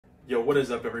Yo, what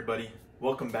is up everybody?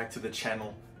 Welcome back to the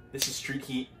channel. This is Street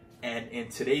Heat, and in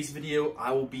today's video,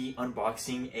 I will be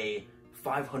unboxing a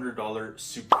 $500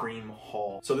 Supreme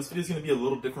haul. So this video is going to be a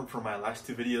little different from my last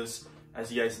two videos.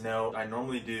 As you guys know, I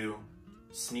normally do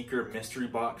sneaker mystery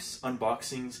box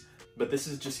unboxings, but this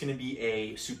is just going to be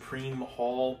a Supreme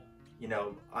haul, you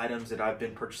know, items that I've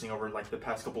been purchasing over like the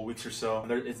past couple weeks or so.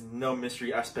 There is no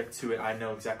mystery aspect to it. I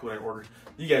know exactly what I ordered.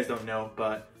 You guys don't know,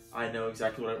 but I know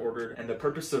exactly what I ordered, and the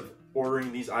purpose of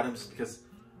ordering these items is because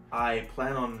I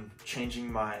plan on changing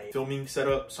my filming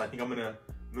setup. So I think I'm gonna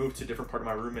move to a different part of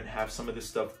my room and have some of this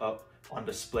stuff up on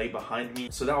display behind me.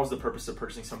 So that was the purpose of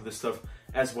purchasing some of this stuff,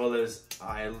 as well as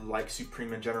I like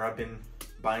Supreme in general. I've been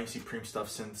buying Supreme stuff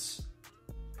since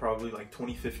probably like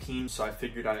 2015. So I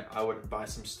figured I would buy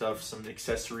some stuff, some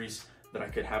accessories that I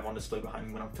could have on display behind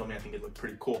me when I'm filming. I think it looked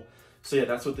pretty cool. So yeah,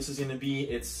 that's what this is gonna be.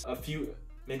 It's a few,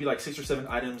 maybe like 6 or 7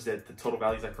 items that the total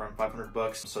value is like around 500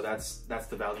 bucks. So that's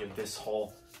the value of this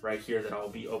haul right here that I'll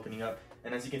be opening up.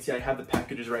 And as you can see, I have the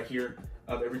packages right here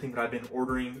of everything that I've been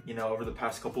ordering, you know, over the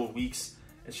past couple of weeks.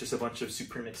 It's just a bunch of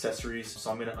Supreme accessories.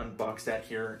 So I'm gonna unbox that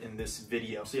here in this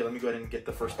video. So yeah, let me go ahead and get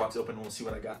the first box open and we'll see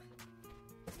what I got.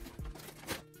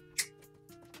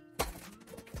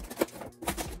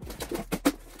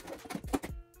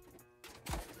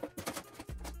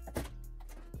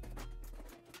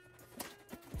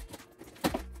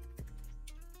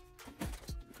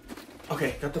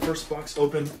 Okay, got the first box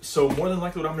open. So more than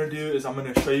likely what I'm gonna do is I'm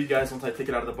gonna show you guys once I take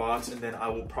it out of the box, and then I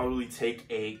will probably take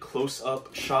a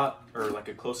close-up shot or like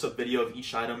a close-up video of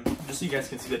each item, just so you guys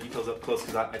can see the details up close,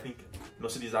 because I think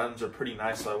most of these items are pretty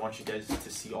nice, so I want you guys to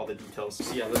see all the details.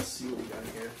 So yeah, let's see what we got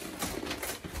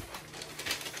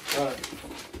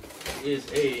here.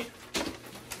 Is a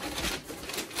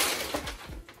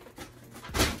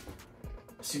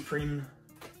Supreme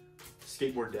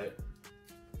skateboard deck.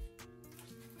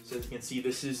 So as you can see,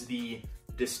 this is the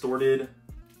distorted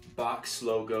box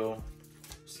logo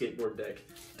skateboard deck.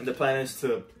 And the plan is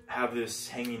to have this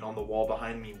hanging on the wall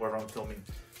behind me wherever I'm filming.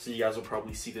 So you guys will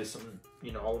probably see this on,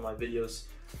 you know, all of my videos.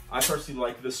 I personally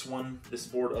like this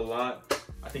board a lot.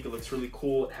 I think it looks really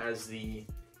cool. It has the,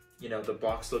 you know, the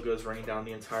box logos running down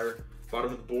the entire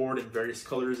bottom of the board in various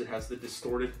colors. It has the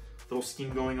distorted little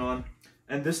scheme going on.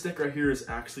 And this deck right here is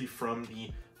actually from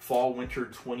the Fall Winter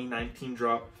 2019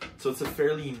 drop. So it's a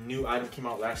fairly new item, came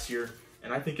out last year,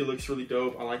 and I think it looks really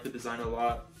dope. I like the design a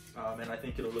lot, and I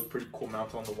think it'll look pretty cool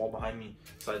mounted on the wall behind me.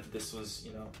 So this was,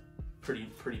 you know, pretty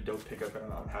dope pickup,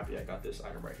 and I'm happy I got this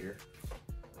item right here.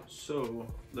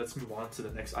 So let's move on to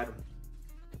the next item.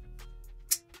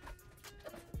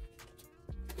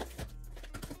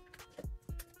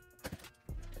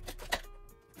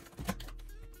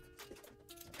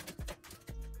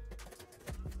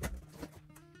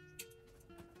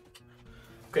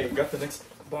 Okay, got the next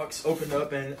box opened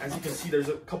up, and as you can see, there's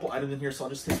a couple items in here, so I'll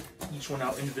just take each one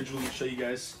out individually and show you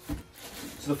guys.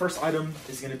 So the first item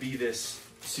is going to be this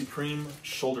Supreme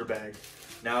shoulder bag.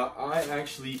 Now, I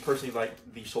actually personally like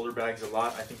these shoulder bags a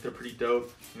lot. I think they're pretty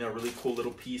dope, you know, really cool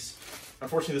little piece.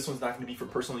 Unfortunately, this one's not going to be for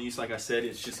personal use. Like I said,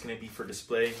 it's just going to be for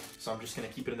display, so I'm just going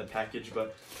to keep it in the package.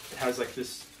 But it has like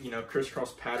this, you know,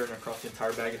 crisscross pattern across the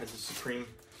entire bag. It has a Supreme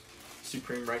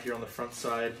right here on the front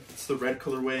side. It's the red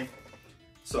colorway.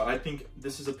 So I think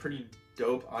this is a pretty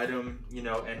dope item, you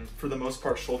know, and for the most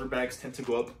part, shoulder bags tend to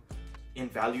go up in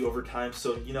value over time.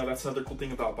 So, you know, that's another cool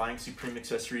thing about buying Supreme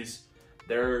accessories.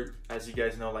 There are, as you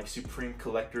guys know, like Supreme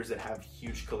collectors that have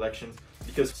huge collections,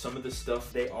 because some of this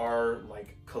stuff, they are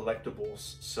like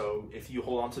collectibles. So if you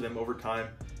hold on to them over time,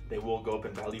 they will go up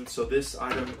in value. So this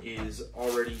item is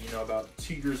already, you know, about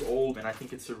 2 years old, and I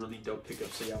think it's a really dope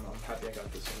pickup. So yeah, I'm happy I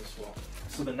got this one as well.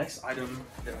 So the next item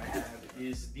that I have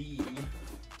is the,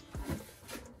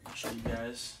 I'll show you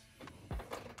guys,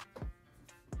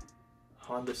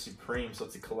 Honda Supreme. So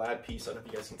it's a collab piece. I don't know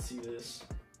if you guys can see this.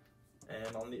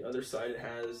 And on the other side, it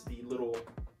has the little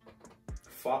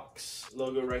Fox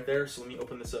logo right there. So let me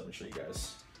open this up and show you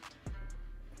guys.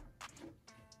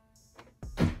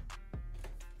 I don't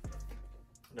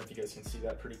know if you guys can see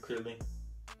that pretty clearly.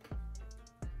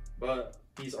 But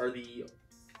these are the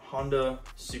Honda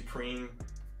Supreme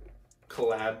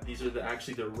collab. These are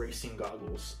actually the racing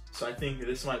goggles. So I think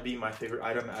this might be my favorite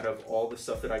item out of all the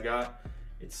stuff that I got.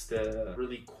 It's the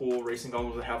really cool racing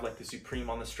goggles that have like the Supreme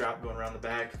on the strap going around the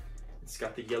back. It's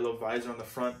got the yellow visor on the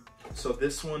front. So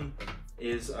this one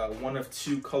is one of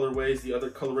 2 colorways. The other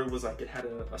colorway was like it had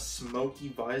a smoky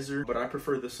visor, but I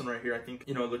prefer this one right here. I think,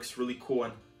 you know, it looks really cool,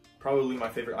 and probably my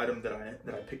favorite item that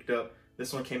I picked up.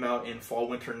 This one came out in Fall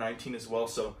Winter 19 as well.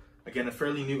 So again, a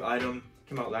fairly new item,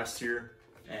 came out last year,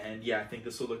 And yeah, I think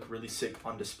this will look really sick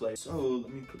on display. So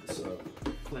let me put this up.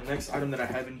 The next item that I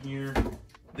have in here,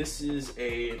 this is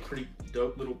a pretty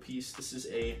dope little piece. This is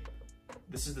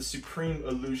the Supreme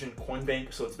Illusion coin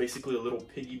bank. So it's basically a little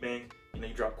piggy bank. You know,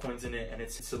 you drop coins in it, and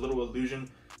it's a little illusion.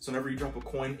 So whenever you drop a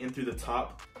coin in through the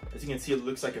top, as you can see, it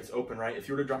looks like it's open, right? If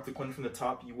you were to drop the coin from the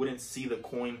top, you wouldn't see the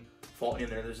coin fall in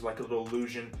there. There's like a little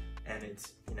illusion, and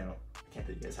it's, you know, I can't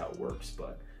tell you guys how it works,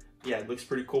 but yeah, it looks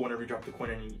pretty cool whenever you drop the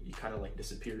coin and you kind of like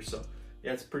disappear. So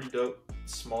yeah, it's pretty dope.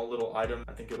 Small little item.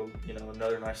 I think it'll, you know,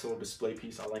 another nice little display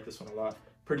piece. I like this one a lot.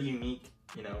 Pretty unique,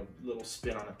 you know, little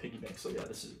spin on a piggy bank. So yeah,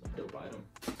 this is a dope item.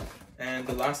 And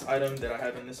the last item that I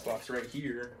have in this box right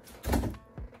here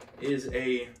is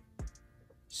a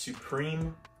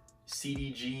Supreme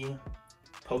CDG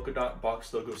polka dot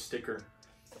box logo sticker.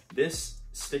 This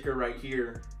sticker right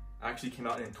here actually came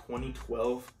out in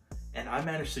 2012, and I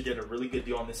managed to get a really good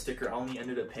deal on this sticker. I only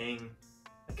ended up paying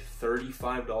like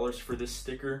 $35 for this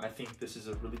sticker. I think this is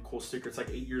a really cool sticker. It's like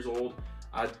 8 years old.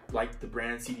 I like the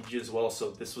brand CDG as well,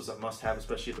 so this was a must-have,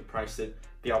 especially at the price that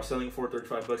they are selling for,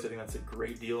 35 bucks. I think that's a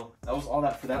great deal. That was all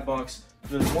that for that box.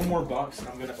 There's one more box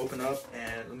I'm gonna open up,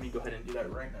 and let me go ahead and do that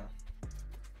right now.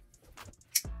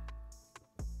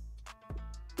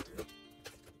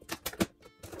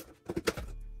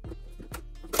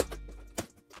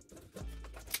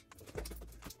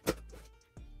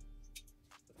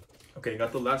 Okay,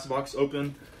 got the last box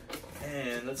open,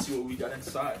 and let's see what we got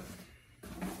inside.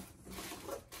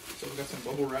 So we got some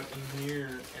bubble wrap in here,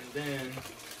 and then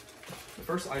the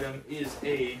first item is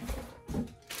a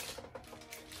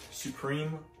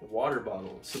Supreme water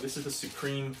bottle. So this is the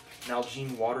Supreme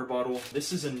Nalgene water bottle.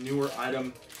 This is a newer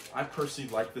item. I personally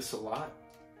like this a lot.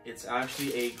 It's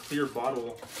actually a clear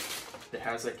bottle that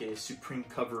has like a Supreme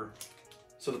cover.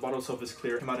 So the bottle itself is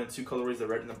clear. It came out in two colorways, the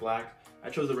red and the black. I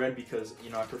chose the red because,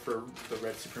 you know, I prefer the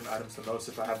red Supreme items the most.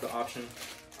 If I have the option,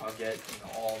 I'll get, you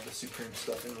know, all the Supreme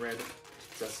stuff in red.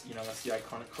 That's, you know, that's the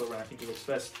iconic color, and I think it looks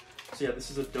best. So yeah, this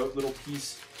is a dope little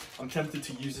piece. I'm tempted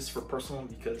to use this for personal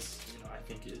because, you know, I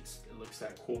think it looks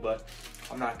that cool, but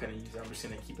I'm not gonna use it. I'm just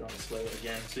gonna keep it on display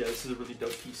again. So yeah, this is a really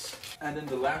dope piece. And then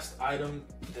the last item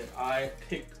that I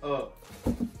picked up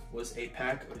was a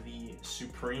pack of the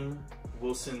Supreme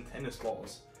Wilson tennis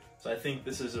balls. So I think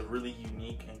this is a really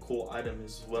unique and cool item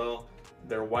as well.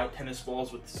 They're white tennis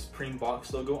balls with the Supreme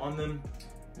box logo on them.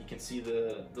 You can see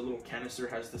the little canister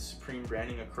has the Supreme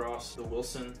branding across the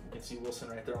Wilson. You can see Wilson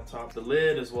right there on top. The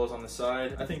lid as well as on the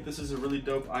side. I think this is a really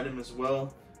dope item as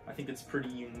well. I think it's pretty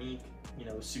unique, you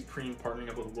know, Supreme partnering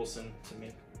up with Wilson to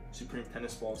make Supreme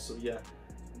tennis balls. So yeah,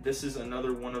 this is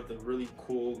another one of the really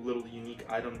cool little unique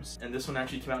items. And this one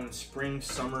actually came out in spring,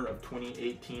 summer of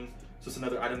 2018. So it's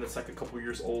another item that's like a couple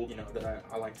years old, you know, that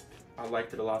I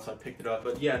liked it a lot, so I picked it up.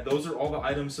 But yeah, those are all the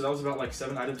items. So that was about like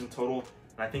 7 items in total.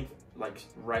 And I think like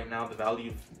right now the value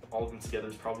of all of them together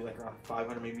is probably like around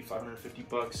 500, maybe 550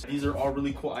 bucks. These are all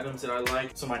really cool items that I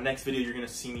like. So my next video, you're gonna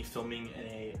see me filming in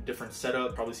a different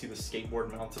setup, probably see the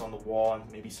skateboard mounted on the wall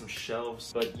and maybe some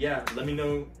shelves. But yeah, let me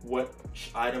know what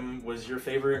item was your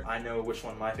favorite. I know which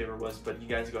one my favorite was, but you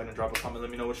guys go ahead and drop a comment.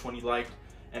 Let me know which one you liked.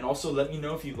 And also let me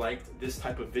know if you liked this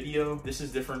type of video. This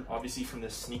is different obviously from the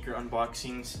sneaker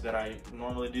unboxings that I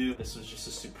normally do. This was just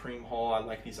a Supreme haul. I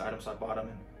like these items, so I bought them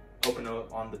and opened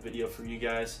up on the video for you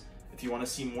guys. If you want to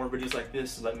see more videos like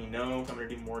this, let me know. I'm gonna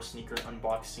do more sneaker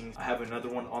unboxings. I have another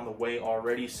one on the way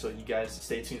already, so you guys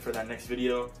stay tuned for that next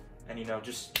video. And you know,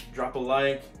 just drop a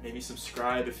like, maybe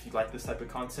subscribe if you like this type of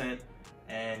content.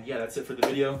 And yeah, that's it for the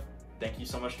video. Thank you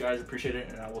so much guys, appreciate it,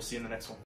 and I will see you in the next one.